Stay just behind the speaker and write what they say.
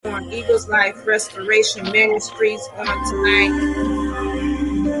on Eagles Life Restoration Ministries on tonight.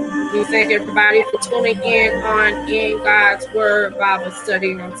 We thank everybody for tuning in on In God's Word Bible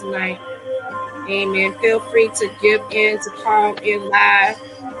Study on tonight. Amen. Feel free to give in, to call in live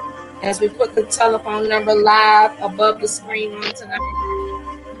as we put the telephone number live above the screen on tonight.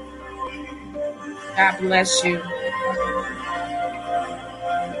 God bless you.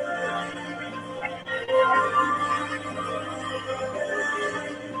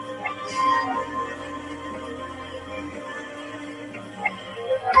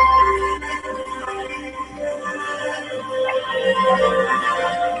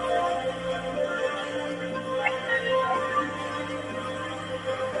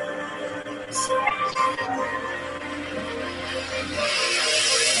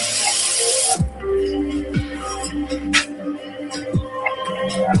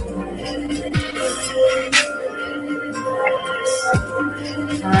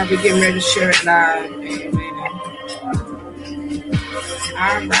 We're getting ready to share it live. Amen.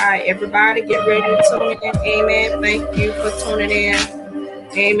 All right, everybody, get ready to tune in. Amen. Thank you for tuning in.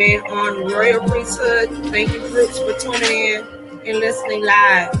 Amen. On Royal Priesthood, thank you, groups, for tuning in and listening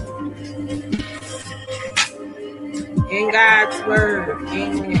live. In God's Word.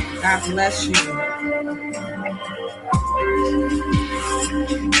 Amen. God bless you.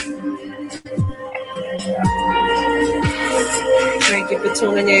 Thank you for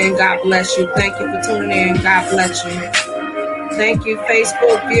tuning in. God bless you. Thank you for tuning in. God bless you. Thank you,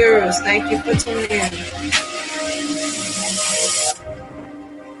 Facebook viewers. Thank you for tuning in.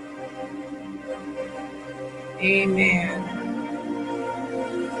 Amen.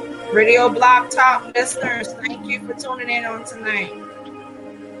 Radio Blog Talk listeners, thank you for tuning in on tonight.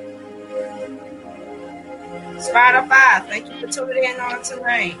 Spotify, thank you for tuning in on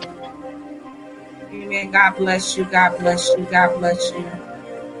tonight. Amen. God bless you. God bless you. God bless you.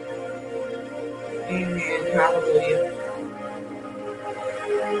 Amen. Hallelujah.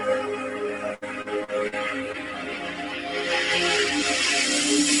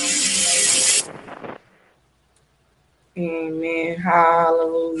 Amen.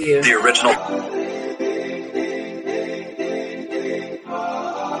 Hallelujah. The original.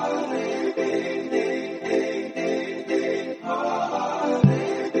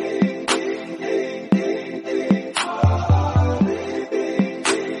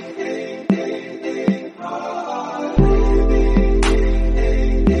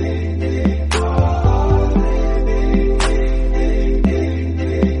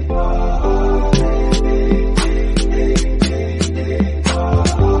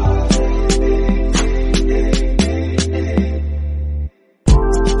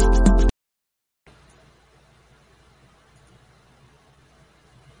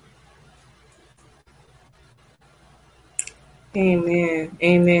 Amen.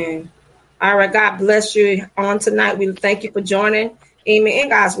 Amen. All right. God bless you on tonight. We thank you for joining. Amen. In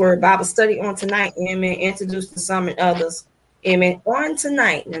God's Word Bible Study on tonight. Amen. Introduce to some and others. Amen. On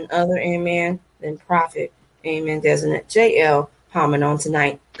tonight, none other. Amen. Than Prophet. Amen. Designate J.L. Harmon on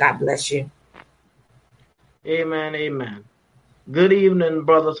tonight. God bless you. Amen. Amen. Good evening,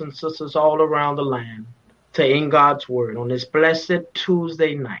 brothers and sisters all around the land, to In God's Word on this blessed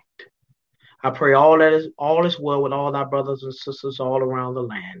Tuesday night. I pray all is well with all our brothers and sisters all around the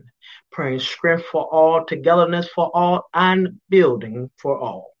land, praying strength for all, togetherness for all, and building for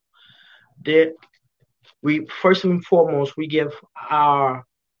all. We first and foremost, we give our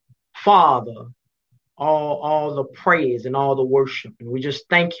Father all the praise and all the worship. And we just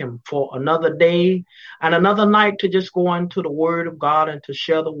thank him for another day and another night to just go into the Word of God and to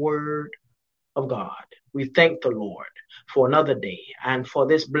share the Word of God. We thank the Lord for another day and for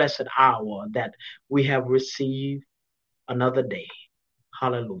this blessed hour that we have received another day.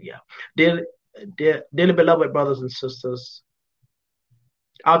 Hallelujah. Dearly beloved brothers and sisters,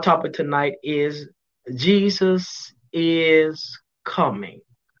 our topic tonight is Jesus is coming.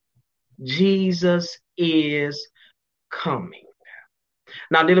 Jesus is coming.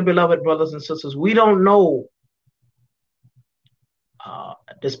 Now, dearly beloved brothers and sisters, we don't know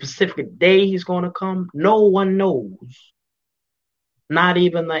the specific day he's going to come. No one knows. Not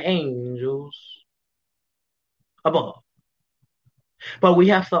even the angels above. But we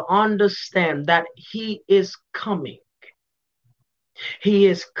have to understand that he is coming. He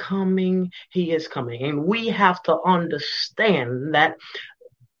is coming. He is coming. And we have to understand that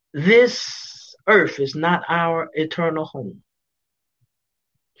this earth is not our eternal home.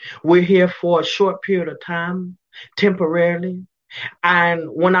 We're here for a short period of time, temporarily. And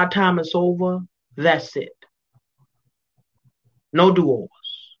when our time is over, that's it. No do-overs.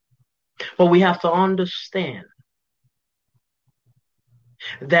 But we have to understand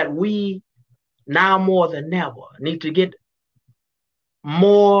that we now more than ever need to get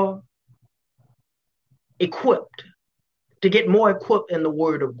more equipped, in the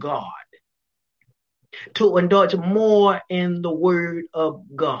Word of God, to indulge more in the Word of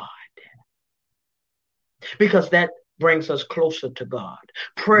God, because that brings us closer to God.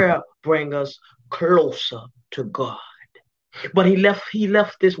 Prayer brings us closer to God. But he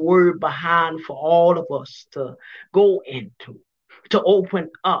left this word behind for all of us to go into, to open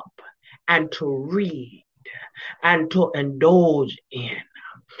up and to read and to indulge in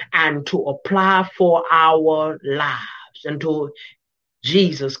and to apply for our lives until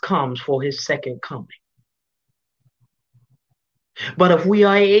Jesus comes for his second coming. But if we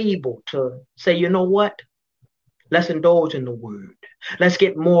are able to say, you know what? Let's indulge in the word. Let's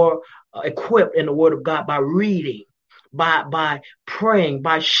get more equipped in the word of God by reading, by praying,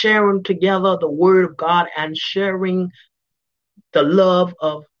 by sharing together the word of God and sharing the love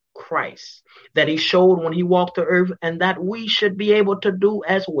of Christ that he showed when he walked the earth, and that we should be able to do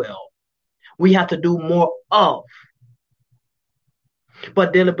as well. We have to do more of.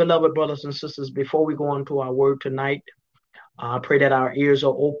 But dearly beloved brothers and sisters, before we go into our word tonight, I pray that our ears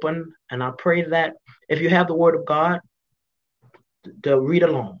are open, and I pray that if you have the word of God, to read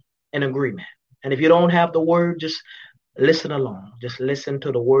along in agreement. And if you don't have the word, just listen along. Just listen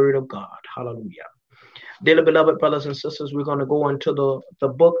to the word of God. Hallelujah. Dearly beloved brothers and sisters, we're going to go into the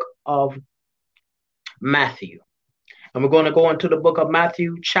book of Matthew. And we're going to go into the book of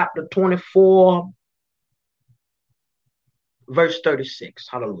Matthew, chapter 24, verse 36.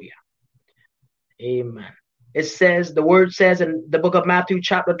 Hallelujah. Amen. It says, the word says in the book of Matthew,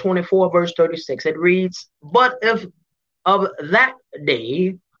 chapter 24, verse 36, it reads, "But if of that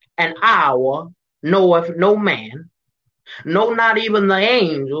day and hour knoweth no man, no, not even the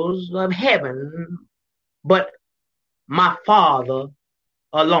angels of heaven, but my Father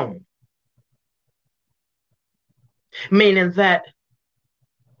alone." Meaning that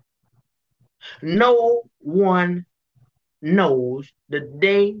no one knows the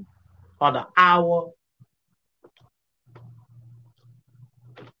day or the hour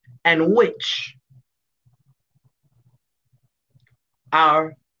in which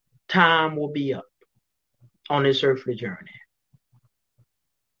our time will be up on this earthly journey.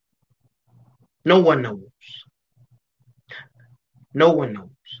 No one knows. No one knows.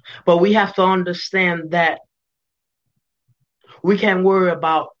 But we have to understand that we can't worry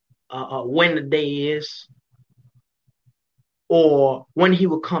about when the day is, or when he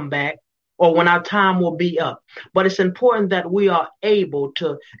will come back, or when our time will be up. But it's important that we are able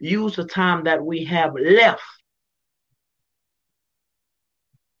to use the time that we have left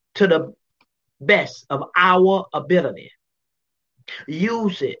to the best of our ability.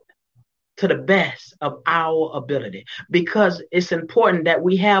 Use it to the best of our ability, because it's important that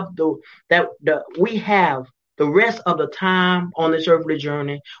we have the rest of the time on this earthly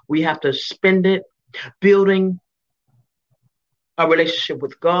journey. We have to spend it building a relationship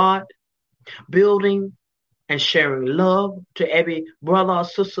with God, building and sharing love to every brother or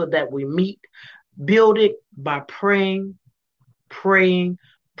sister that we meet. Build it by praying,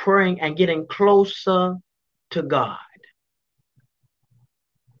 and getting closer to God.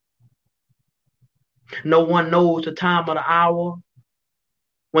 No one knows the time or the hour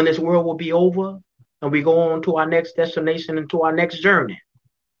when this world will be over and we go on to our next destination and to our next journey.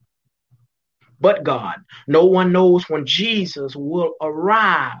 But God, no one knows when Jesus will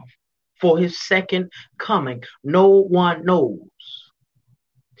arrive for his second coming. No one knows.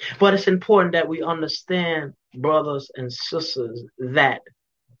 But it's important that we understand, brothers and sisters, that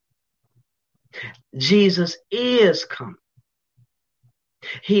Jesus is coming.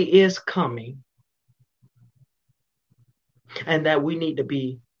 He is coming. And that we need to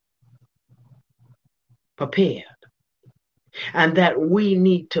be prepared. And that we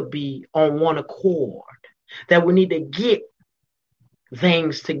need to be on one accord. That we need to get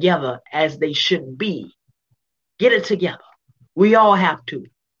things together as they should be. Get it together. We all have to.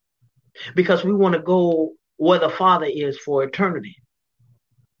 Because we want to go where the Father is for eternity.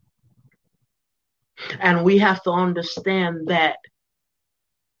 And we have to understand that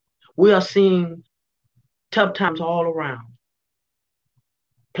we are seeing tough times all around.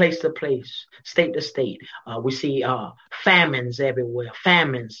 Place to place, state to state. We see famines everywhere.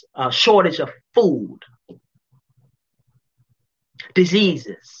 Shortage of food.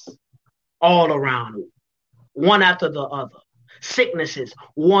 Diseases all around, one after the other. Sicknesses,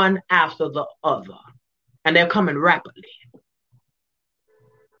 one after the other. And they're coming rapidly.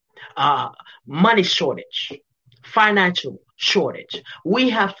 Money shortage, financial shortage. We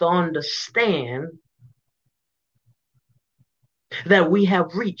have to understand that we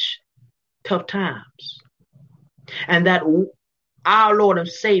have reached tough times and that our Lord and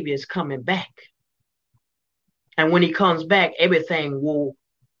Savior is coming back. And when he comes back, everything will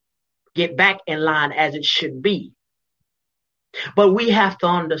get back in line as it should be. But we have to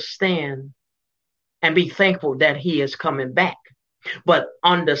understand and be thankful that he is coming back. But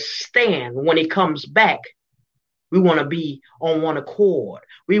understand when he comes back, we want to be on one accord.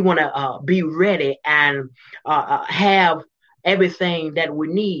 We want to be ready and have everything that we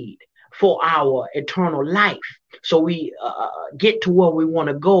need for our eternal life. So we get to where we want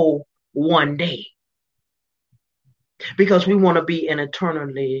to go one day. Because we want to be in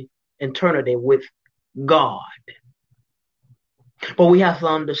eternity with God. But we have to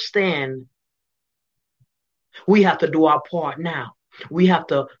understand, we have to do our part now. We have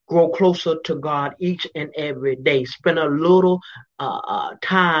to grow closer to God each and every day. Spend a little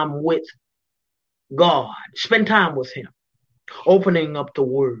time with God. Spend time with him. Opening up the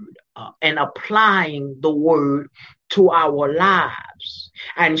word and applying the word to our lives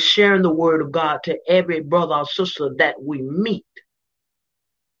and sharing the word of God to every brother or sister that we meet.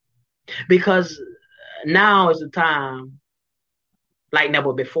 Because now is the time like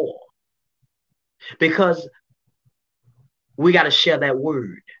never before. Because we got to share that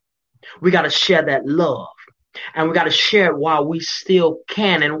word. We got to share that love. And we got to share it while we still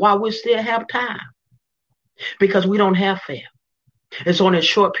can and while we still have time. Because we don't have fair. It's only a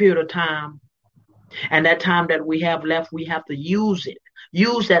short period of time. And that time that we have left, we have to use it.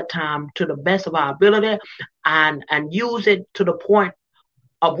 Use that time to the best of our ability and use it to the point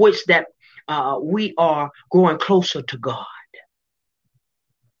of which that we are growing closer to God.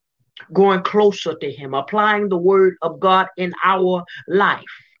 Growing closer to him, applying the word of God in our life.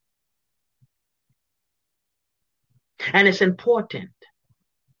 And it's important.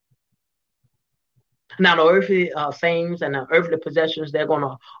 Now, the earthly things and the earthly possessions, they're going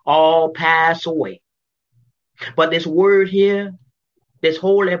to all pass away. But this word here, this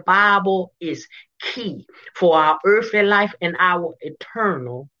Holy Bible is key for our earthly life and our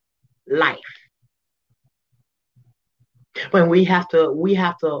eternal life. But we have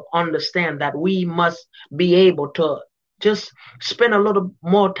to understand that we must be able to just spend a little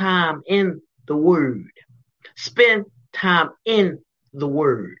more time in the word. Spend time in the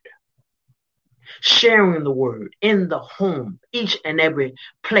word. Sharing the word in the home, each and every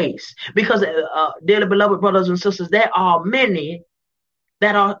place. Because, dearly beloved brothers and sisters, there are many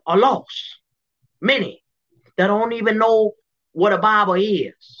that are lost. Many that don't even know what a Bible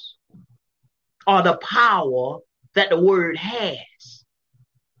is or the power that the word has.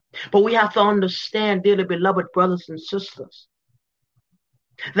 But we have to understand, dearly beloved brothers and sisters,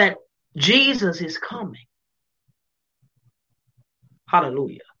 that Jesus is coming.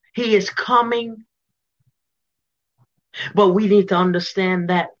 Hallelujah. He is coming. But we need to understand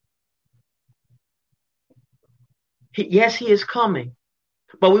that, yes, he is coming.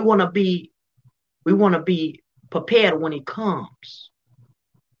 But we want to be prepared when he comes.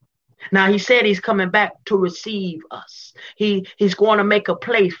 Now, he said he's coming back to receive us. He's going to make a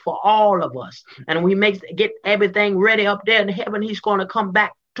place for all of us. And we get everything ready up there in heaven. He's going to come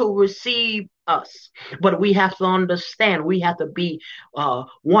back to receive us. But we have to understand, we have to be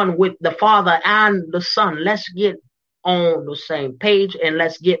one with the Father and the Son. Let's get on the same page and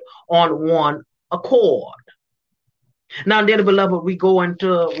let's get on one accord. Now, dear beloved, we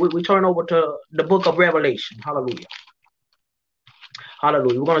turn over to the book of Revelation. Hallelujah.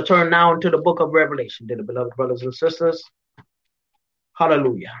 Hallelujah. We're going to turn now into the book of Revelation, dear beloved brothers and sisters.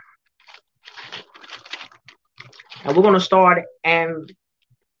 Hallelujah. And we're going to start in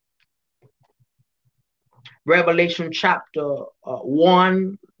Revelation chapter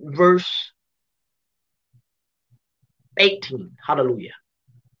 1, verse 18. Hallelujah.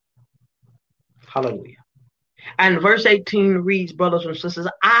 Hallelujah. And verse 18 reads, brothers and sisters,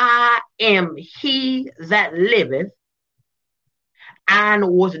 I am he that liveth and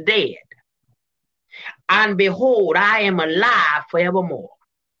was dead. And behold, I am alive forevermore.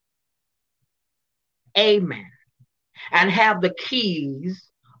 Amen. And have the keys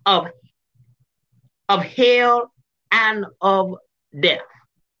of hell and of death.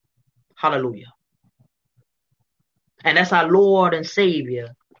 Hallelujah. And that's our Lord and Savior,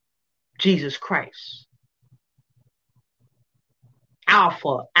 Jesus Christ.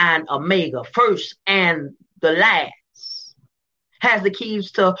 Alpha and Omega, first and the last. Has the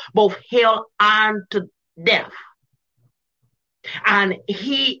keys to both hell and to death. And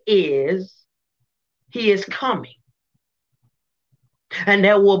he is coming. And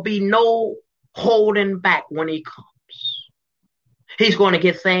there will be no holding back when he comes. He's going to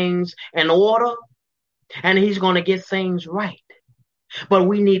get things in order and he's going to get things right. But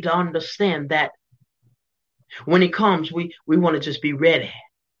we need to understand that when he comes, we want to just be ready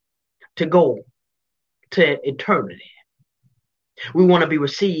to go to eternity. We want to be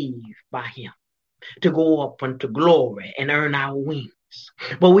received by him, to go up into glory and earn our wings.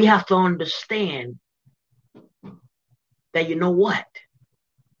 But we have to understand that, you know what?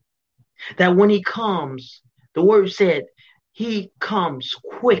 That when he comes, the word said he comes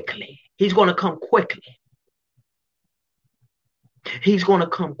quickly. He's going to come quickly. He's going to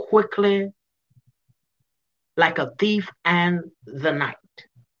come quickly like a thief in the night.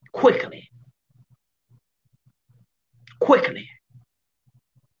 Quickly. Quickly.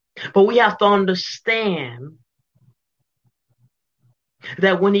 But we have to understand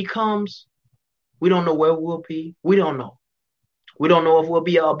that when he comes, we don't know where we'll be. We don't know. We don't know if we'll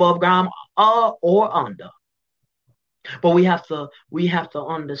be above ground or under. But we have to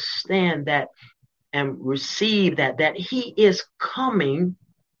understand that and receive that he is coming.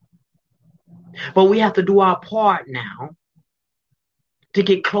 But we have to do our part now to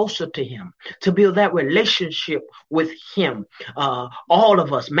get closer to him, to build that relationship with him. All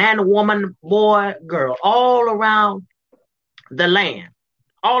of us, man, woman, boy, girl, all around the land,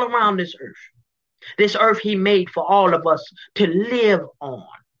 all around this earth. This earth he made for all of us to live on,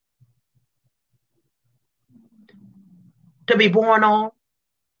 to be born on,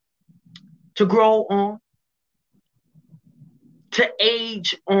 to grow on, to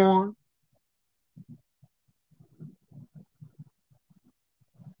age on.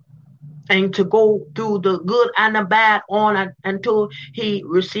 And to go through the good and the bad on until he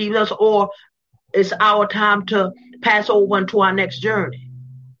receives us, or it's our time to pass over into our next journey.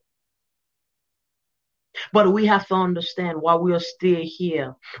 But we have to understand, while we are still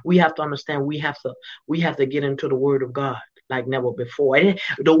here, we have to understand we have to get into the Word of God like never before. And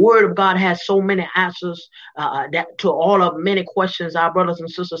the Word of God has so many answers that to all of many questions our brothers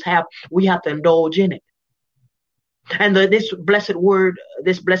and sisters have. We have to indulge in it. And this blessed word,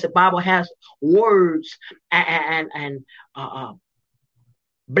 this blessed Bible has words and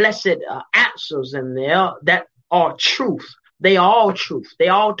blessed answers in there that are truth. They are all truth. They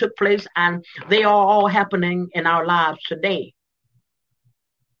all took place and they are all happening in our lives today.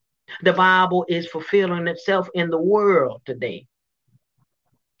 The Bible is fulfilling itself in the world today.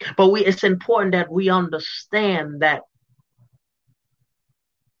 But it's important that we understand that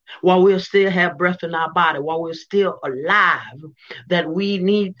while we still have breath in our body, while we're still alive, that we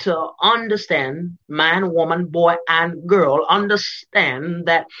need to understand, man, woman, boy, and girl, understand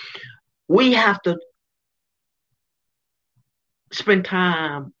that we have to spend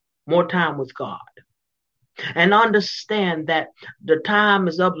more time with God. And understand that the time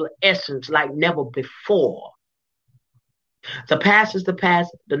is of the essence like never before. The past is the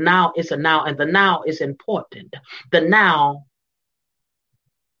past, the now is a now, and the now is important. The now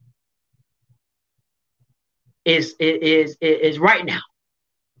is right now.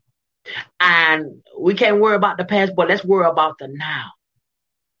 And we can't worry about the past, but let's worry about the now.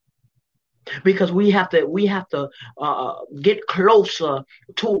 Because we have to get closer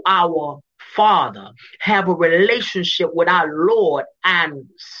to our Father, have a relationship with our Lord and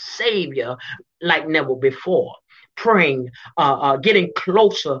Savior like never before. Praying, getting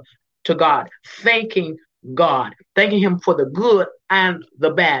closer to God, thanking God, thanking Him for the good and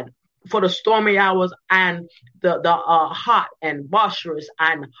the bad, for the stormy hours and the hot and boisterous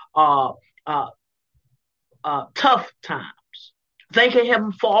and tough times. Thanking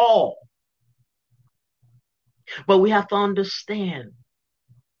Him for all. But we have to understand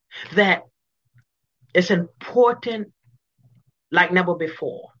that it's important like never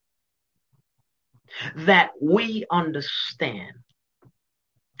before that we understand,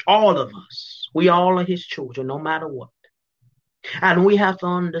 all of us, we all are His children, no matter what. And we have to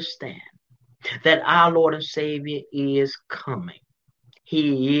understand that our Lord and Savior is coming.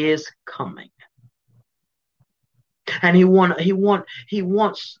 He is coming. And He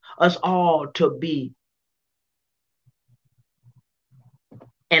wants us all to be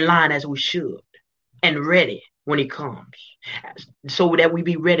in line as we should and ready when He comes, so that we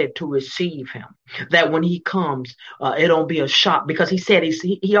be ready to receive Him. That when He comes, it don't be a shock, because He said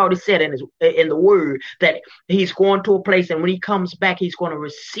He already said in the Word that He's going to a place, and when He comes back, He's going to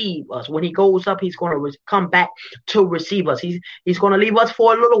receive us. When He goes up, He's going to come back to receive us. He's going to leave us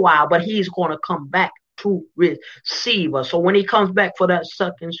for a little while, but He's going to come back to receive us. So when He comes back for that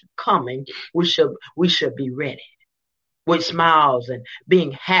second coming, we should be ready, with smiles and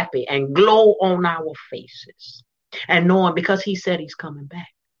being happy and glow on our faces, and knowing, because He said He's coming back.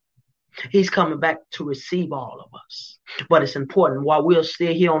 He's coming back to receive all of us. But it's important while we're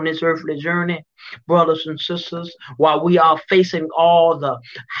still here on this earthly journey, brothers and sisters, while we are facing all the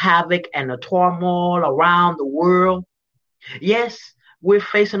havoc and the turmoil around the world. Yes, we're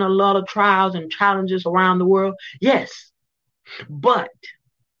facing a lot of trials and challenges around the world. Yes, but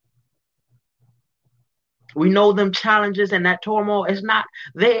we know them challenges and that turmoil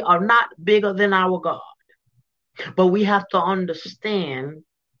they are not bigger than our God. But we have to understand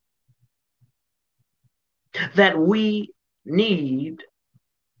that we need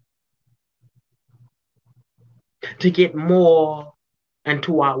to get more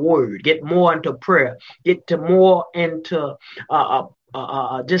into our word, get more into prayer, get to more into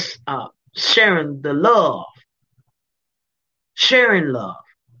just sharing the love, sharing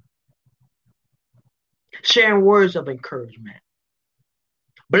words of encouragement,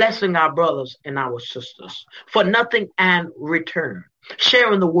 blessing our brothers and our sisters for nothing and return,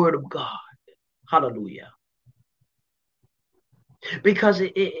 sharing the word of God. Hallelujah. Because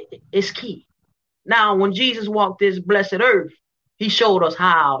it's key. Now, when Jesus walked this blessed earth, he showed us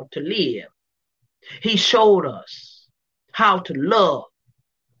how to live. He showed us how to love.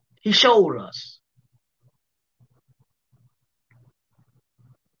 He showed us.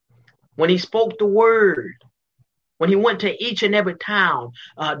 When he spoke the word, when he went to each and every town,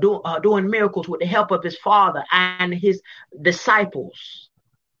 doing miracles with the help of his Father and his disciples,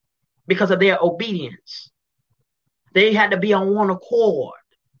 because of their obedience, they had to be on one accord.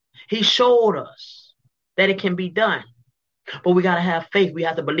 He showed us that it can be done. But we got to have faith. We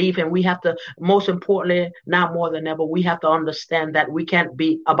have to believe, and we have to, most importantly, now more than ever, we have to understand that we can't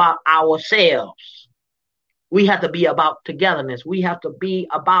be about ourselves. We have to be about togetherness. We have to be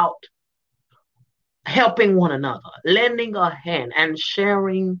about helping one another, lending a hand, and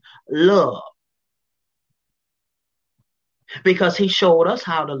sharing love. Because he showed us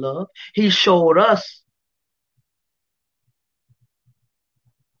how to love. He showed us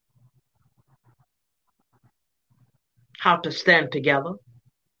how to stand together,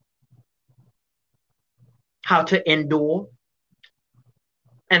 how to endure,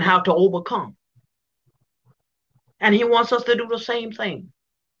 and how to overcome. And he wants us to do the same thing.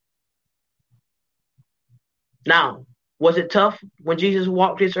 Now, was it tough when Jesus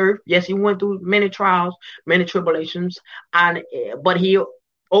walked this earth? Yes, he went through many trials, many tribulations, but he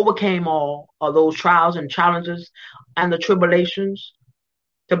overcame all of those trials and challenges and the tribulations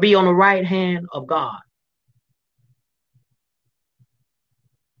to be on the right hand of God.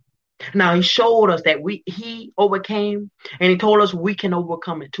 Now, he showed us that he overcame, and he told us we can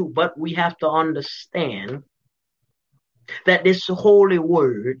overcome it too. But we have to understand that this holy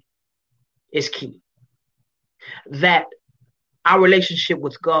word is key. That our relationship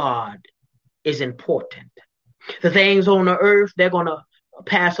with God is important. The things on the earth, they're going to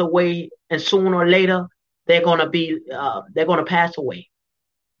pass away, and sooner or later, they're going to pass away.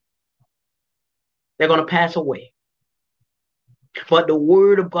 They're going to pass away. But the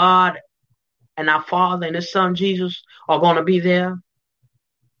word of God and our Father and his Son Jesus are going to be there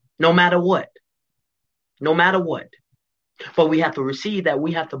no matter what. No matter what. But we have to receive that.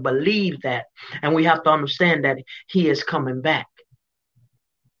 We have to believe that. And we have to understand that he is coming back.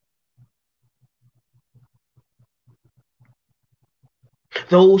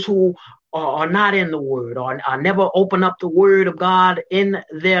 Those who are not in the word or never open up the word of God in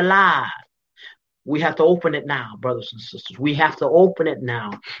their lives, we have to open it now, brothers and sisters. We have to open it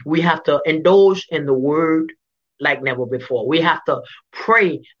now. We have to indulge in the word like never before. We have to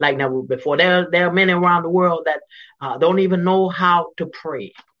pray like never before. There are many around the world that don't even know how to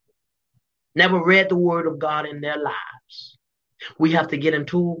pray. Never read the word of God in their lives. We have to get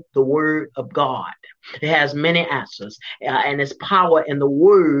into the word of God. It has many answers, and it's power in the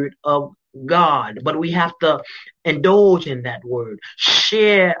word of God. But we have to indulge in that word,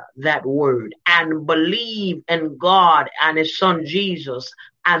 share that word, and believe in God and his Son Jesus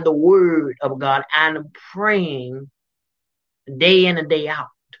and the word of God, and praying day in and day out,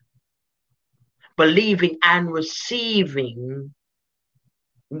 believing and receiving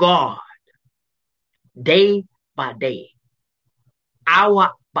God day by day,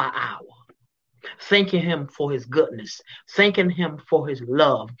 hour by hour, thanking him for his goodness, thanking him for his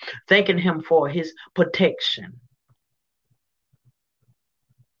love, thanking him for his protection.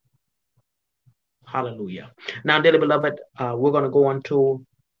 Hallelujah. Now, dearly beloved, we're going to go into,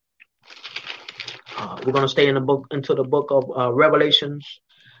 we're going to stay into the book of Revelations,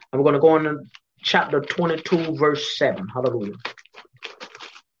 and we're going to go into chapter 22, verse 7. Hallelujah.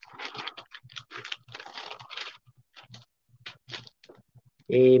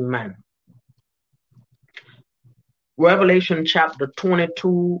 Amen. Revelation chapter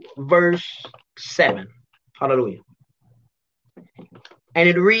 22, verse 7. Hallelujah. And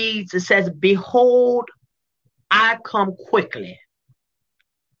it reads, it says, behold, I come quickly.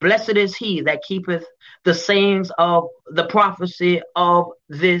 Blessed is he that keepeth the sayings of the prophecy of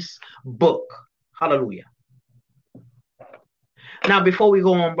this book. Hallelujah. Now, before we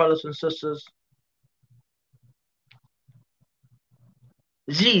go on, brothers and sisters,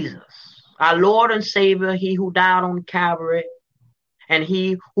 Jesus, our Lord and Savior, he who died on Calvary, and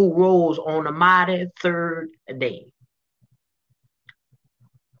he who rose on the mighty third day.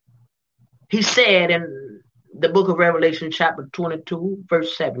 He said in the book of Revelation, chapter 22,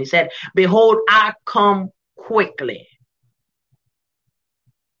 verse 7, he said, behold, I come quickly.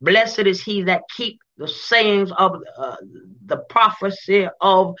 Blessed is he that keep the sayings of the prophecy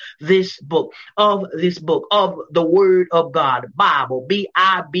of this book, of the word of God, Bible,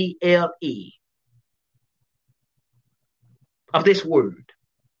 B-I-B-L-E, of this word,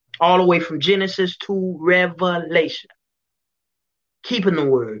 all the way from Genesis to Revelation. Keeping the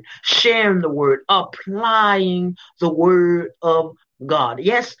word, sharing the word, applying the word of God.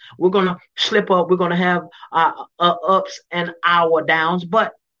 Yes, we're going to slip up. We're going to have ups and our downs.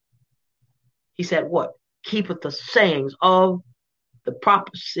 But he said what? Keepeth the sayings of the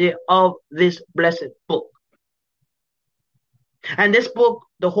prophecy of this blessed book. And this book,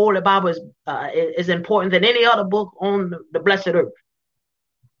 the Holy Bible, is important than any other book on the blessed earth.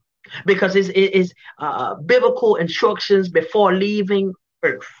 Because it is biblical instructions before leaving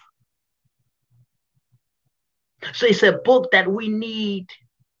earth. So it's a book that we need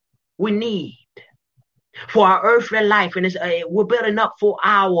for our earthly life, and we're building up for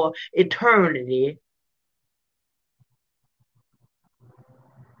our eternity.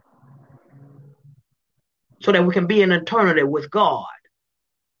 So that we can be in eternity with God.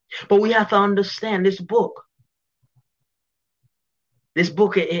 But we have to understand this book. This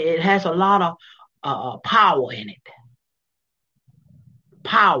book, it has a lot of power in it.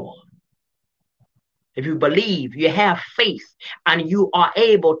 Power. If you believe, you have faith, and you are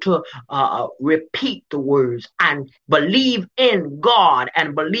able to repeat the words and believe in God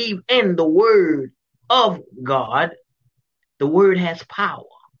and believe in the word of God, the word has power.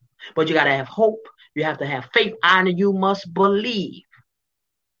 But you got to have hope, you have to have faith, and you must believe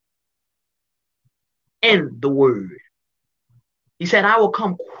in the word. He said, I will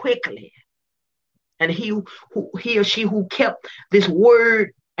come quickly. And he or she who kept this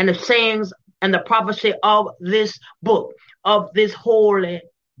word and the sayings and the prophecy of this book, of this holy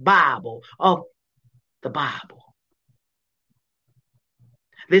Bible, of the Bible.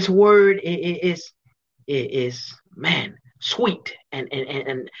 This word is man, sweet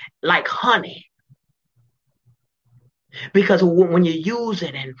and like honey. Because when you use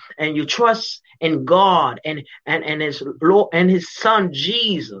it and you trust in God and his Lord and his son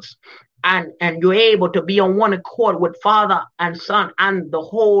Jesus, and you're able to be on one accord with Father and Son and the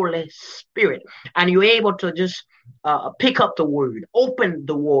Holy Spirit, and you're able to just pick up the word, open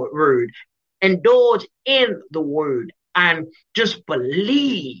the word, indulge in the word, and just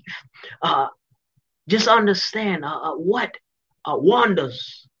believe, just understand what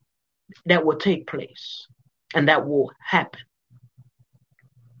wonders that will take place. And that will happen.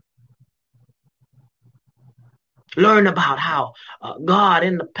 Learn about how God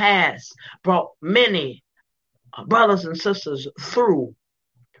in the past brought many brothers and sisters through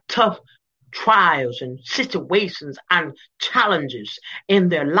tough trials and situations and challenges in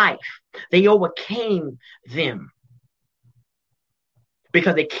their life. They overcame them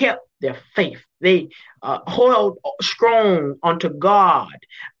because they kept their faith. They held strong unto God,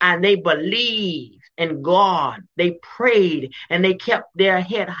 and they believed in God. They prayed, and they kept their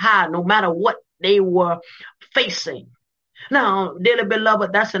head high no matter what they were facing. Now, dearly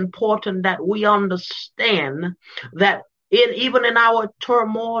beloved, that's important that we understand that even in our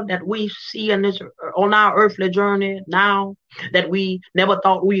turmoil that we see on our earthly journey now, that we never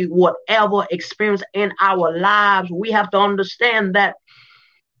thought we would ever experience in our lives, we have to understand that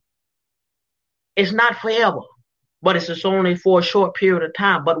it's not forever, but it's just only for a short period of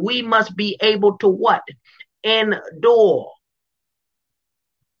time. But we must be able to what? Endure.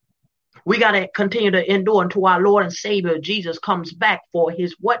 We got to continue to endure until our Lord and Savior Jesus comes back for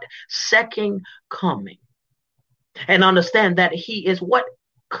his what? Second coming. And understand that he is what?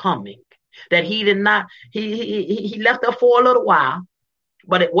 Coming. That he did not, he left us for a little while.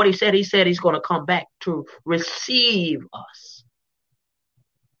 But what he said he's going to come back to receive us.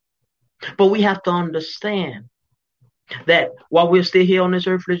 But we have to understand that while we're still here on this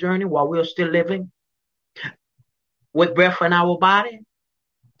earthly journey, while we're still living with breath in our body,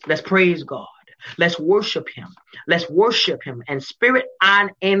 let's praise God. Let's worship him. Let's worship him in spirit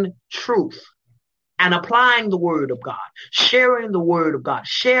and in truth, and applying the word of God, sharing the word of God,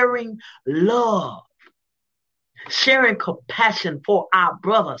 sharing love, sharing compassion for our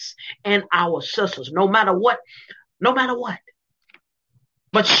brothers and our sisters, no matter what,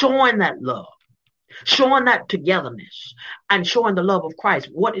 but showing that love, showing that togetherness, and showing the love of Christ.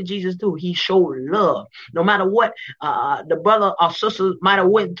 What did Jesus do? He showed love. No matter what the brother or sister might have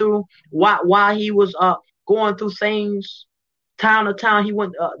went through while he was going through things, town to town, he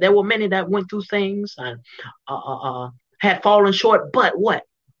went. There were many that went through things and had fallen short. But what?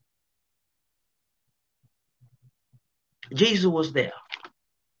 Jesus was there.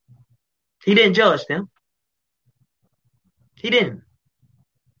 He didn't judge them. He didn't.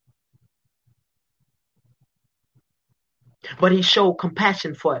 But he showed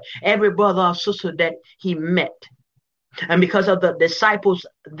compassion for every brother or sister that he met. And because of the disciples,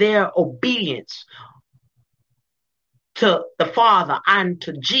 their obedience to the Father and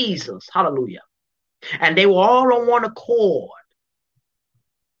to Jesus, hallelujah, and they were all on one accord,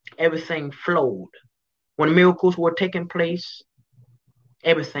 everything flowed. When miracles were taking place,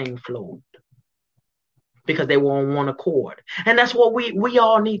 everything flowed because they were on one accord. And that's what we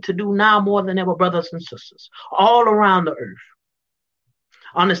all need to do now more than ever, brothers and sisters, all around the earth.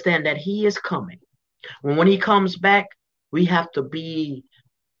 Understand that he is coming. When he comes back, we have to be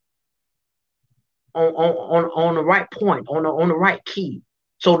on the right point, on the right key,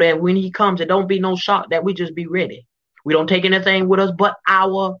 so that when he comes, it don't be no shock, that we just be ready. We don't take anything with us but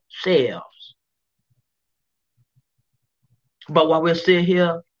ourselves. But while we're still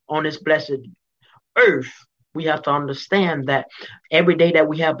here on this blessed earth, we have to understand that every day that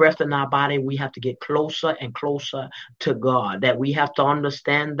we have breath in our body, we have to get closer and closer to God. That we have to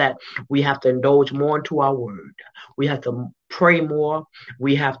understand that we have to indulge more into our word. We have to pray more.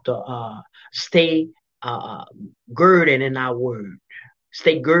 We have to stay girded in our word.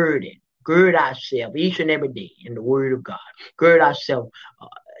 Stay girded. Gird ourselves each and every day in the word of God. Gird ourselves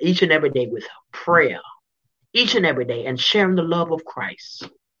each and every day with prayer. Each and every day, and sharing the love of Christ.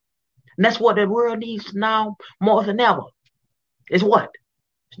 And that's what the world needs now more than ever. Is what?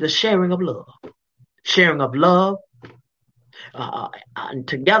 The sharing of love. Sharing of love, and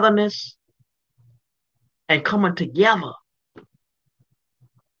togetherness, and coming together.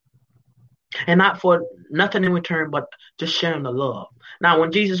 And not for nothing in return, but just sharing the love. Now,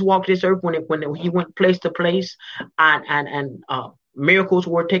 when Jesus walked this earth, when he went place to place, and miracles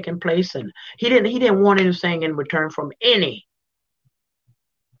were taking place, and he didn't want anything in return from any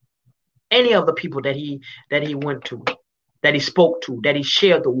of the people that he went to, that he spoke to, that he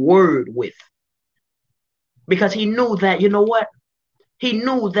shared the word with, because he knew that, you know what, he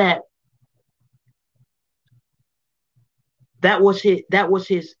knew that was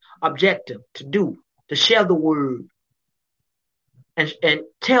his objective to do, to share the word and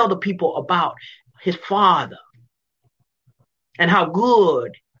tell the people about his Father and how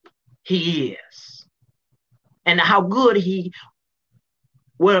good he is, and how good he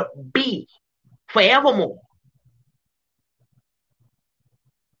will be forevermore.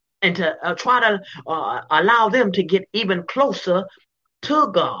 And to try to allow them to get even closer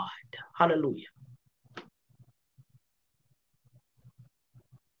to God. Hallelujah.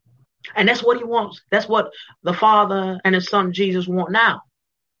 And that's what he wants. That's what the Father and his Son Jesus want now.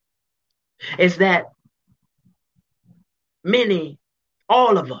 Is that many,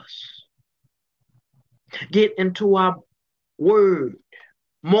 all of us, get into our word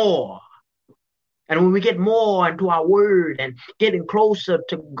more. And when we get more into our word and getting closer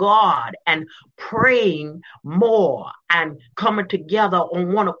to God and praying more and coming together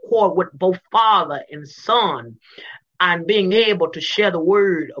on one accord with both Father and Son and being able to share the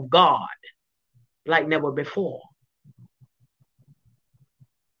word of God like never before.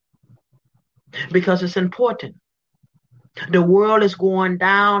 Because it's important. The world is going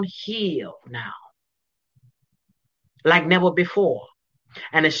downhill now like never before.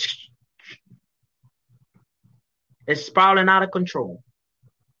 And it's spiraling out of control.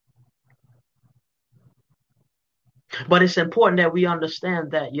 But it's important that we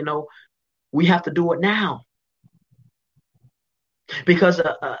understand that, we have to do it now. Because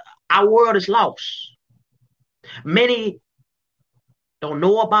our world is lost. Many don't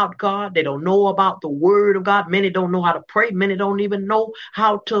know about God. They don't know about the word of God. Many don't know how to pray. Many don't even know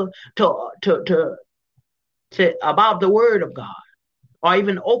how to about the word of God, or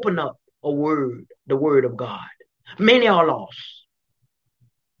even open up the word of God. Many are lost.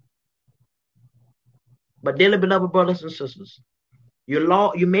 But dearly beloved brothers and sisters,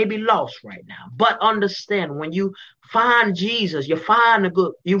 You may be lost right now, but understand, when you find Jesus, you find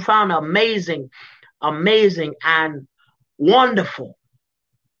amazing and wonderful.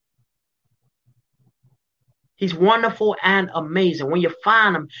 He's wonderful and amazing. When you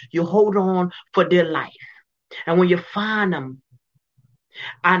find him, you hold on for dear life. And when you find him,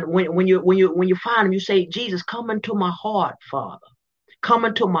 and when you find him, you say, Jesus, come into my heart, Father. Come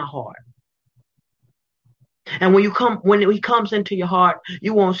into my heart. And when he comes into your heart,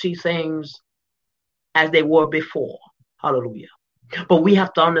 you won't see things as they were before. Hallelujah. But we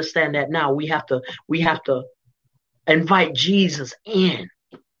have to understand that now. We have to invite Jesus in.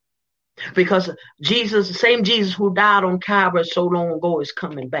 Because Jesus, the same Jesus who died on Calvary so long ago, is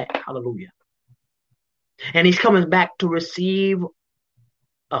coming back. Hallelujah. And he's coming back to receive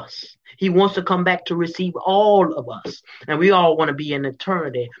us. He wants to come back to receive all of us. And we all want to be in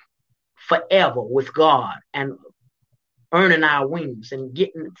eternity forever with God and earning our wings and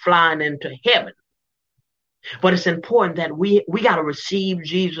flying into heaven. But it's important that we got to receive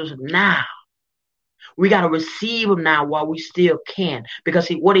Jesus now. We got to receive him now while we still can. Because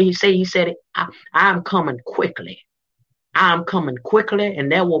what did he say? He said, I'm coming quickly. I'm coming quickly,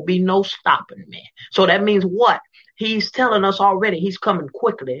 and there will be no stopping me. So that means what? He's telling us already he's coming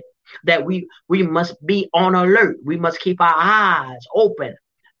quickly, that we must be on alert. We must keep our eyes open,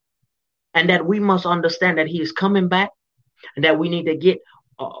 and that we must understand that he is coming back, and that we need to get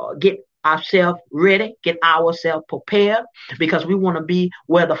ourselves ready, get ourselves prepared, because we want to be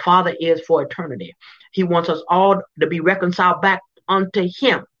where the Father is for eternity. He wants us all to be reconciled back unto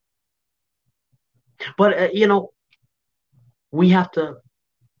him. But we have to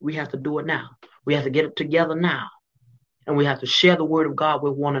do it now. We have to get it together now. And we have to share the word of God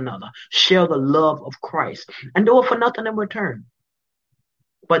with one another. Share the love of Christ. And do it for nothing in return,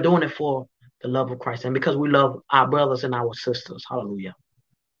 but doing it for the love of Christ. And because we love our brothers and our sisters. Hallelujah.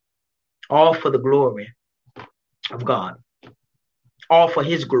 All for the glory of God. All for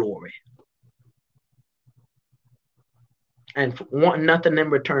his glory. And want nothing in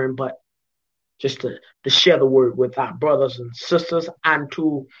return but just to share the word with our brothers and sisters, and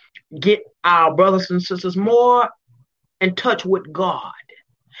to get our brothers and sisters more in touch with God,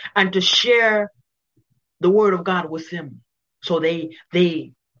 and to share the word of God with them. So they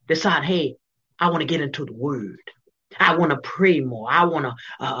decide, hey, I want to get into the word. I want to pray more. I want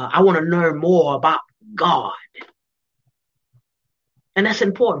to learn more about God. And that's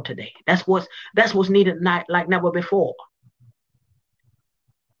important today. That's what's needed like never before.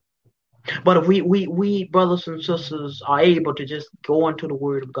 But if we brothers and sisters are able to just go into the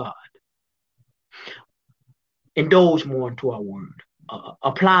word of God, indulge more into our word,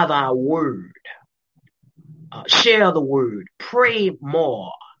 apply our word, share the word, pray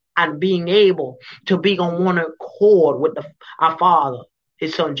more, and being able to be on one accord with our Father,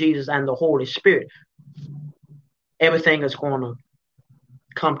 his Son Jesus, and the Holy Spirit, everything is going to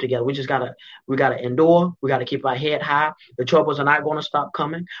come together. We gotta endure. We gotta keep our head high. The troubles are not going to stop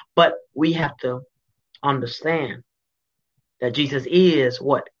coming, but we have to understand that Jesus is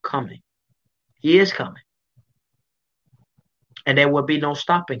coming. He is coming, and there will be no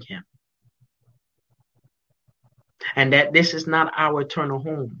stopping him. And that this is not our eternal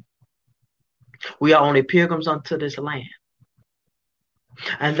home. We are only pilgrims unto this land,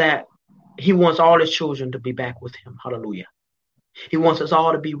 and that he wants all his children to be back with him. Hallelujah. He wants us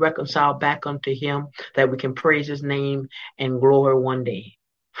all to be reconciled back unto him, that we can praise his name and glory one day,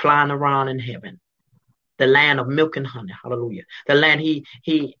 flying around in heaven, the land of milk and honey. Hallelujah. The land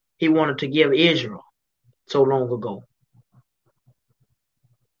he wanted to give Israel so long ago.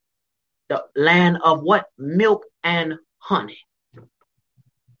 The land of what? Milk and honey.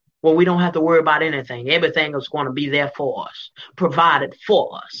 Well, we don't have to worry about anything. Everything is going to be there for us, provided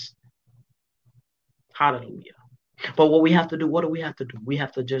for us. Hallelujah. But what do we have to do? We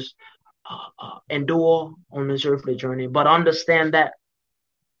have to just endure on this earthly journey, but understand that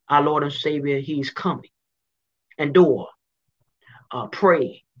our Lord and Savior, he's coming. Endure,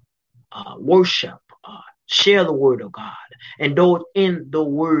 pray, worship, share the word of God, indulge in the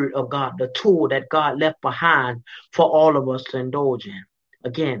word of God, the tool that God left behind for all of us to indulge in.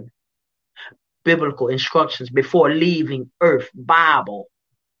 Again, biblical instructions before leaving earth. Bible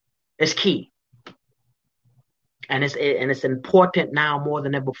is key. And it's important now more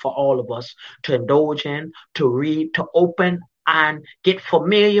than ever for all of us to indulge in, to read, to open, and get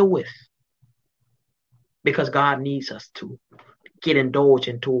familiar with. Because God needs us to get indulged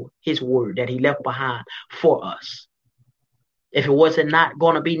into his word that he left behind for us. If it wasn't not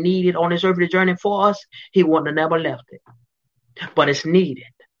going to be needed on this earthly journey for us, he wouldn't have never left it. But it's needed.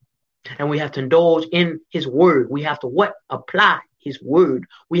 And we have to indulge in his word. We have to apply his word.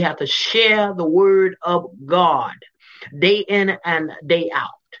 We have to share the word of God day in and day out.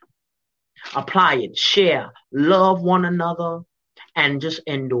 Apply it, share, love one another, and just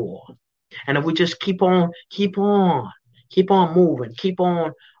endure. And if we just keep on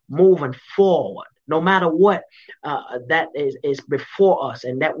moving forward, no matter what that is before us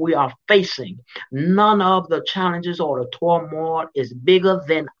and that we are facing, none of the challenges or the turmoil is bigger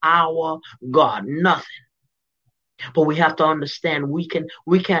than our God. Nothing. But we have to understand we can't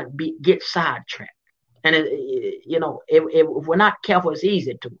get sidetracked. And if we're not careful, it's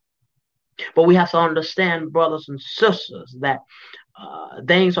easy to. But we have to understand, brothers and sisters, that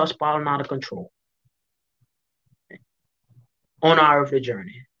things are spiraling out of control on our earthly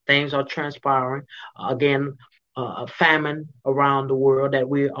journey. Things are transpiring. Again, famine around the world, that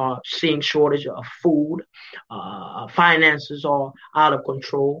we are seeing shortage of food. Finances are out of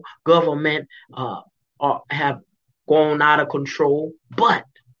control. Government have gone out of control. But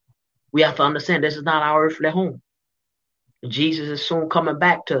we have to understand this is not our earthly home. Jesus is soon coming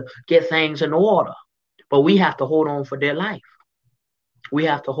back to get things in order. But we have to hold on for dear life. We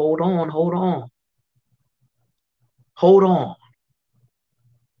have to hold on.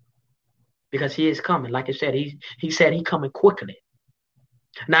 Because he is coming. Like I said, he said he coming quickly.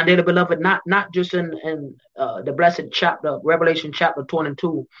 Now, dear beloved, not just in the blessed chapter, Revelation chapter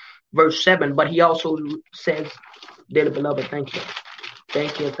 22, verse 7, but he also says, dear beloved, thank you.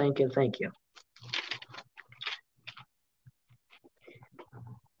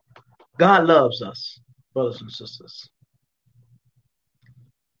 God loves us, brothers and sisters.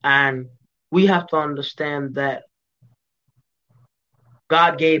 And we have to understand that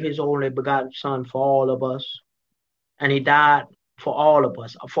God gave his only begotten son for all of us. And he died for all of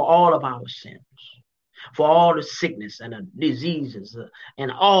us, for all of our sins, for all the sickness and the diseases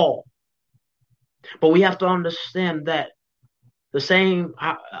and all. But we have to understand that the same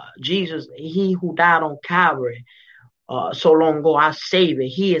Jesus, he who died on Calvary so long ago, our Savior,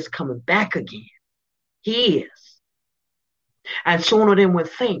 he is coming back again. He is. And sooner than we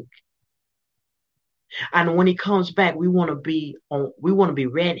think. And when he comes back, we want to be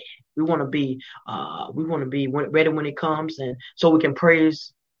ready. We want to be ready when he comes, and so we can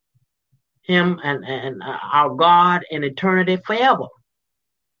praise him and our God in eternity forever.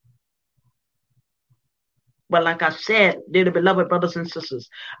 But like I said, dear beloved brothers and sisters,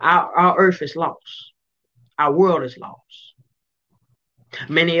 our earth is lost. Our world is lost.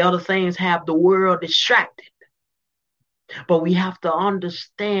 Many other things have the world distracted. But we have to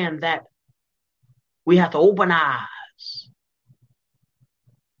understand that we have to open our eyes.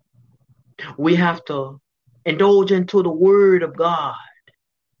 We have to indulge into the word of God.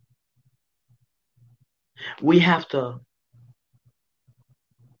 We have to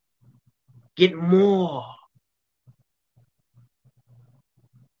get more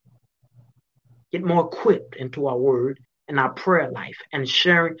equipped into our word and our prayer life and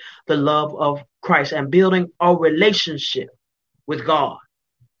sharing the love of Christ and building our relationship with God.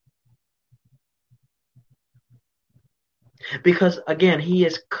 Because again, he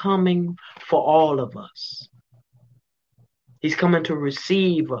is coming for all of us. He's coming to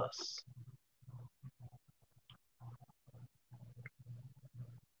receive us.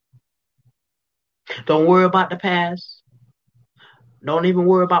 Don't worry about the past. Don't even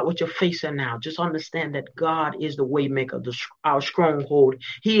worry about what you're facing now. Just understand that God is the way maker, our stronghold.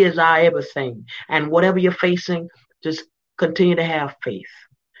 He is our everything. And whatever you're facing, just continue to have faith.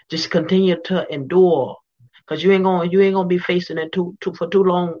 Just continue to endure. Because you ain't gonna be facing it too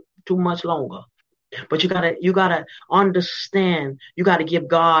much longer. But you gotta understand. You gotta give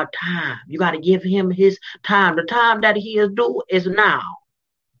God time. You gotta give him his time. The time that he is due is now.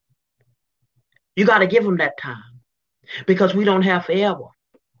 You gotta give him that time. Because we don't have forever.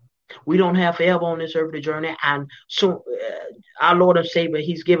 We don't have forever on this earthly journey. And so our Lord and Savior,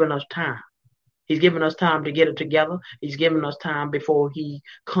 he's given us time. He's given us time to get it together. He's given us time before he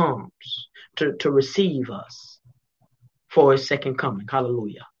comes to receive us for his second coming.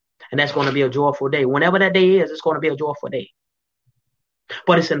 Hallelujah. And that's going to be a joyful day. Whenever that day is, it's going to be a joyful day.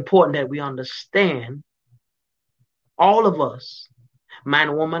 But it's important that we understand, all of us,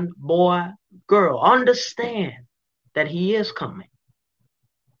 man, woman, boy, girl, understand that he is coming.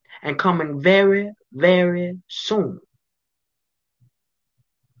 And coming very, very soon.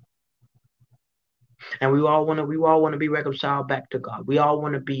 And we all want to be reconciled back to God. We all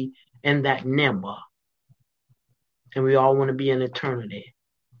want to be in that number. And we all want to be in eternity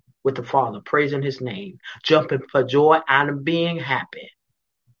with the Father, praising his name, jumping for joy and being happy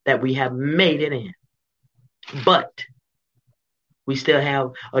that we have made it in. But we still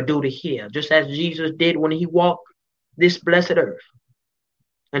have a duty here. Just as Jesus did when he walked this blessed earth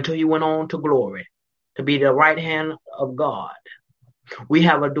until he went on to glory to be the right hand of God. We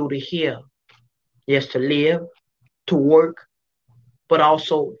have a duty here, yes, to live, to work, but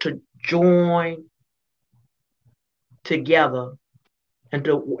also to join together in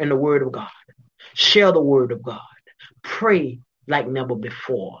the word of God. Share the word of God. Pray like never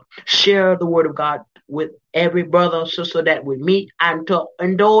before. Share the word of God with every brother or sister that we meet, and to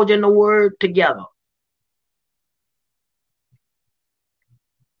indulge in the word together.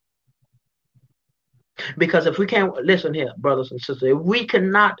 Because if we can't, listen here, brothers and sisters, if we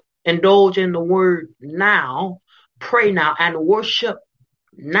cannot indulge in the word now, pray now, and worship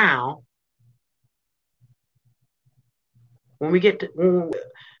now, when we get to,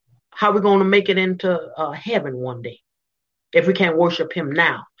 how are we going to make it into heaven one day? If we can't worship him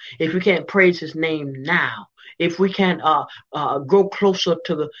now, if we can't praise his name now, if we can't grow closer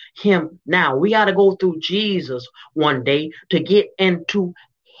to him now, we got to go through Jesus one day to get into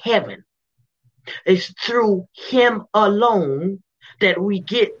heaven. It's through him alone that we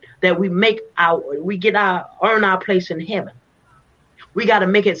earn our place in heaven. We got to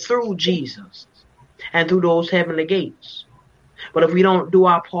make it through Jesus and through those heavenly gates. But if we don't do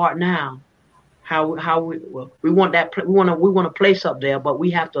our part now, we want a place up there, but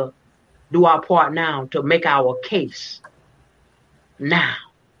we have to do our part now to make our case now.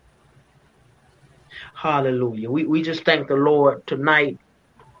 Hallelujah. We just thank the Lord tonight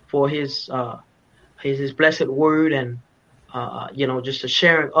for his blessed word, and just the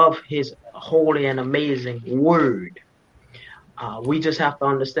sharing of his holy and amazing word. We just have to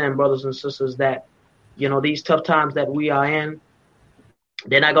understand, brothers and sisters, that these tough times that we are in,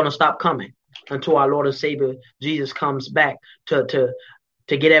 they're not going to stop coming until our Lord and Savior Jesus comes back to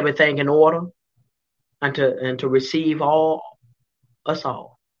get everything in order and to receive us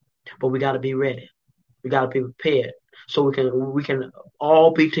all. But we got to be ready. We got to be prepared so we can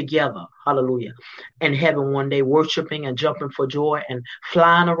all be together. Hallelujah. In heaven one day, worshiping and jumping for joy and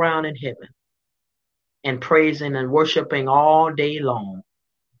flying around in heaven and praising and worshiping all day long,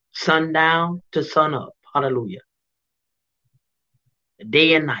 sundown to sun up. Hallelujah.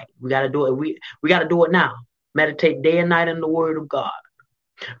 Day and night. We got to do it. We got to do it now. Meditate day and night in the word of God.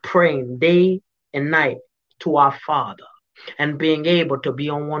 Praying day and night to our Father, and being able to be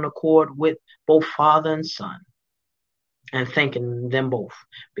on one accord with both Father and Son, and thanking them both.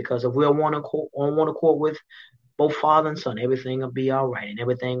 Because if we're on one accord with both Father and Son, everything will be all right and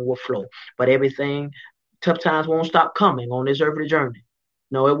everything will flow. But tough times won't stop coming on this earthly journey.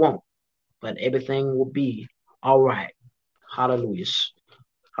 No, it won't. But everything will be all right. Hallelujah.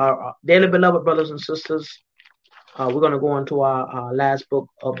 Our dearly beloved brothers and sisters, we're going to go into our last book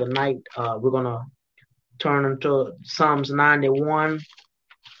of the night. We're going to turn into Psalms 91.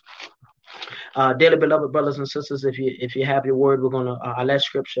 Dearly beloved brothers and sisters, if you have your word, we're going to our last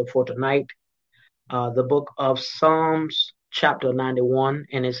scripture for tonight, the book of Psalms, chapter 91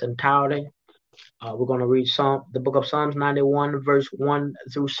 in its entirety. We're going to read the book of Psalms 91, verse 1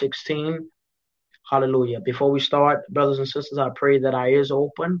 through 16. Hallelujah. Before we start, brothers and sisters, I pray that our ears are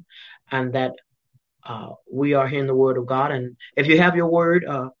open and that we are hearing the word of God. And if you have your word,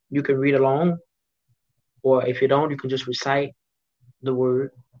 you can read along. Or if you don't, you can just recite the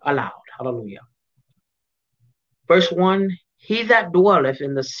word aloud. Hallelujah. Verse 1, he that dwelleth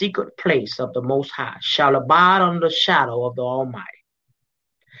in the secret place of the Most High shall abide under the shadow of the Almighty.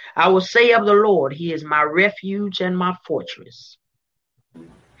 I will say of the Lord, he is my refuge and my fortress.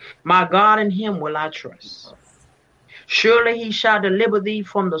 My God, in him will I trust. Surely he shall deliver thee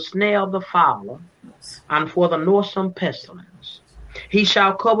from the snare of the fowler, and for the noisome pestilence. He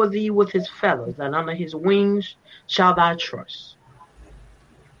shall cover thee with his feathers, and under his wings shall thou trust.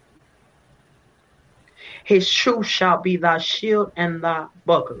 His truth shall be thy shield and thy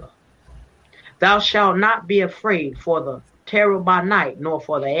buckler. Thou shalt not be afraid for the terror by night, nor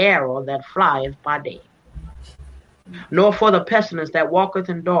for the arrow that flieth by day, nor for the pestilence that walketh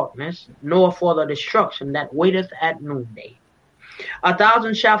in darkness, nor for the destruction that waiteth at noonday.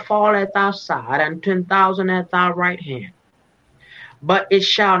 1,000 shall fall at thy side, and 10,000 at thy right hand, but it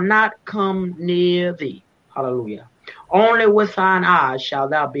shall not come near thee. Hallelujah. Only with thine eyes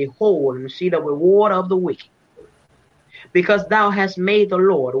shalt thou behold and see the reward of the wicked. Because thou hast made the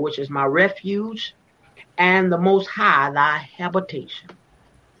Lord, which is my refuge, and the Most High thy habitation.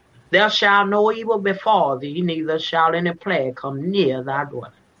 There shall no evil befall thee, neither shall any plague come near thy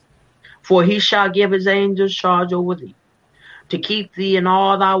dwelling. For he shall give his angels charge over thee, to keep thee in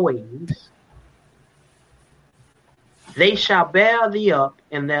all thy ways. They shall bear thee up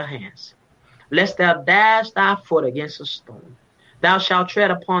in their hands, lest thou dash thy foot against a stone. Thou shalt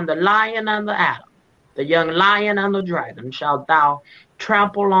tread upon the lion and the adder. The young lion and the dragon shalt thou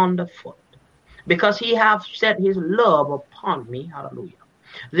trample under foot, because he hath set his love upon me. Hallelujah.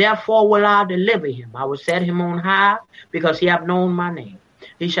 Therefore will I deliver him. I will set him on high, because he hath known my name.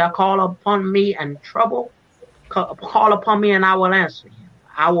 He shall call upon me in trouble. Call upon me, and I will answer him.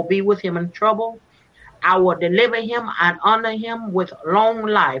 I will be with him in trouble. I will deliver him and honor him. With long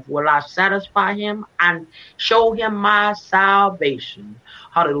life will I satisfy him and show him my salvation.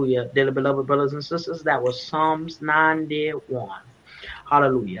 Hallelujah. Dearly beloved brothers and sisters, that was Psalms 91.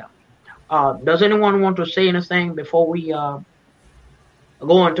 Hallelujah. Does anyone want to say anything before we go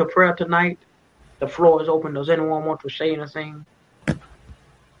into prayer tonight? The floor is open. Does anyone want to say anything?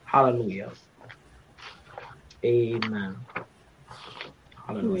 Hallelujah. Amen.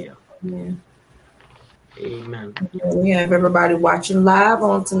 Hallelujah. Amen. Amen. We have everybody watching live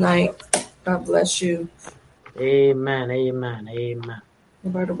on tonight. God bless you. Amen. Amen. Amen.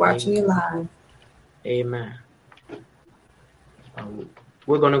 Everybody watching you live. Amen.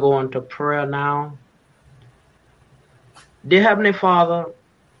 We're going to go into prayer now. Dear Heavenly Father,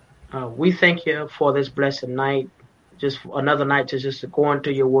 we thank you for this blessed night. Just another night to just go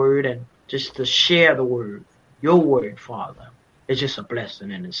into your word and just to share the word. Your word, Father. It's just a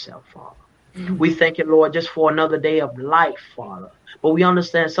blessing in itself, Father. Mm-hmm. We thank you, Lord, just for another day of life, Father. But we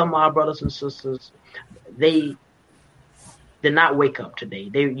understand some of our brothers and sisters, they did not wake up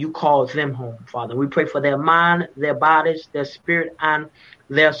today. You called them home, Father. We pray for their mind, their bodies, their spirit, and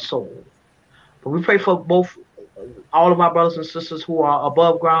their soul. But we pray for both, all of our brothers and sisters who are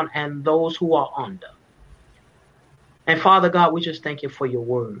above ground and those who are under. And Father God, we just thank you for your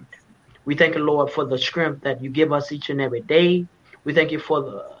word. We thank you, Lord, for the strength that you give us each and every day. We thank you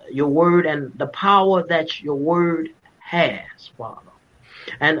for your word and the power that your word has, Father.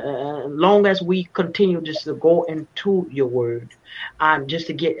 And long as we continue just to go into your word and just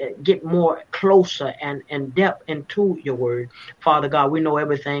to get more closer and in depth into your word, Father God, we know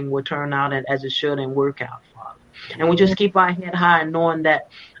everything will turn out as it should and work out, Father. And we just keep our head high knowing that,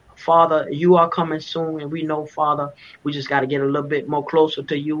 Father, you are coming soon, and we know, Father, we just got to get a little bit more closer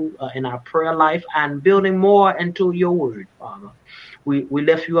to you in our prayer life and building more into your word, Father. We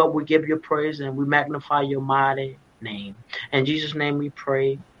lift you up, we give you praise, and we magnify your mighty name. In Jesus' name we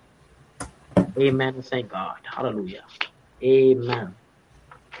pray. Amen and thank God. Hallelujah. Amen.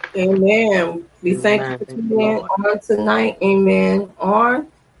 Amen. We thank you for tuning in on tonight. Amen.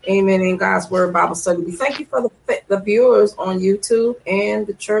 Amen. In God's Word Bible Study. We thank you for the viewers on YouTube and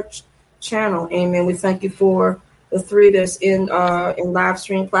the church channel. Amen. We thank you for the three that's in live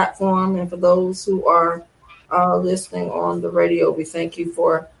stream platform, and for those who are listening on the radio. We thank you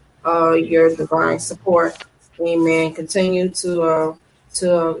for your divine support. Amen. Continue to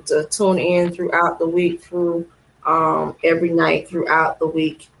tune in throughout the week, through every night throughout the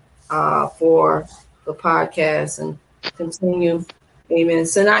week for the podcast, and continue. Amen.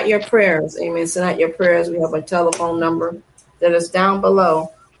 Send out your prayers. Amen. Send out your prayers. We have a telephone number that is down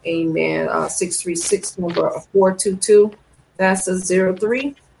below. Amen. 636 number 422. That's a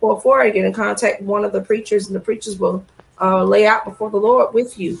 0344. You get in contact with one of the preachers, and the preachers will lay out before the Lord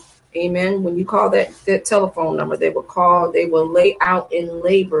with you. Amen. When you call that telephone number, they will lay out in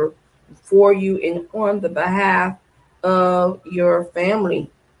labor for you and on the behalf of your family.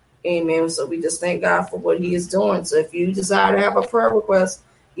 Amen. So we just thank God for what he is doing. So if you desire to have a prayer request,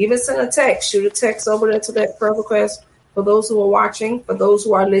 even send a text, shoot a text over there to that prayer request. For those who are watching, for those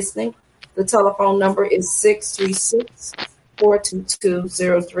who are listening, the telephone number is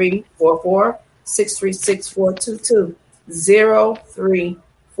 636-422-0344,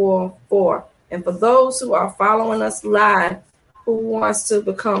 636-422-0344. And for those who are following us live, who wants to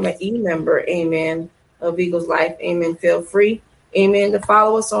become an e-member, amen, of Eagles Life, amen, feel free, amen, to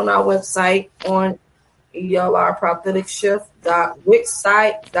follow us on our website on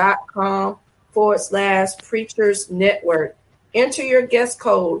elrpropheticship.wixsite.com/preachers network. Enter your guest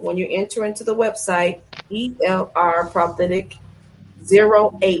code when you enter into the website, ELR Prophetic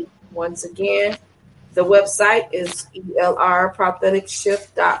 08. Once again, the website is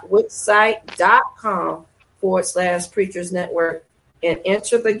elrpropheticship.wixsite.com/preachers network, and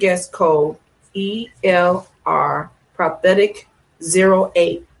enter the guest code ELR Prophetic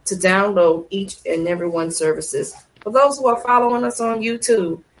 08 to download each and every one services. For those who are following us on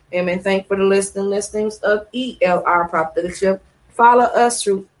YouTube, amen, thank for the listings of ELR Prophetic Ship. Follow us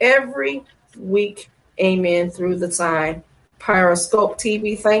through every week, amen, through the time. Periscope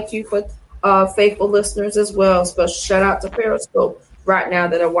TV, thank you for faithful listeners as well. Special shout out to Periscope right now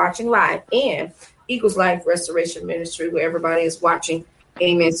that are watching live, and Eagles Life Restoration Ministry, where everybody is watching.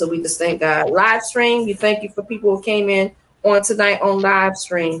 Amen. So we just thank God. Live stream, we thank you for people who came in on tonight on live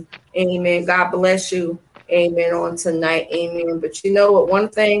stream. Amen. God bless you. Amen. On tonight. Amen. But you know what? One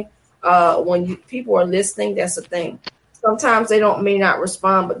thing, when people are listening, that's the thing. Sometimes they may not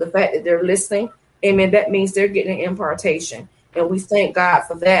respond, but the fact that they're listening, amen, that means they're getting an impartation. And we thank God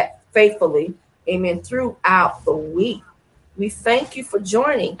for that faithfully. Amen. Throughout the week. We thank you for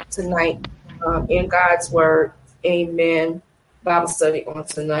joining tonight in God's word. Amen. Bible study on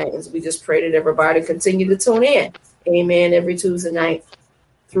tonight. As we just pray that everybody continue to tune in. Amen. Every Tuesday night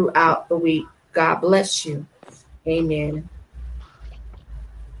throughout the week. God bless you. Amen.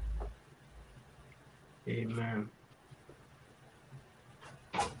 Amen.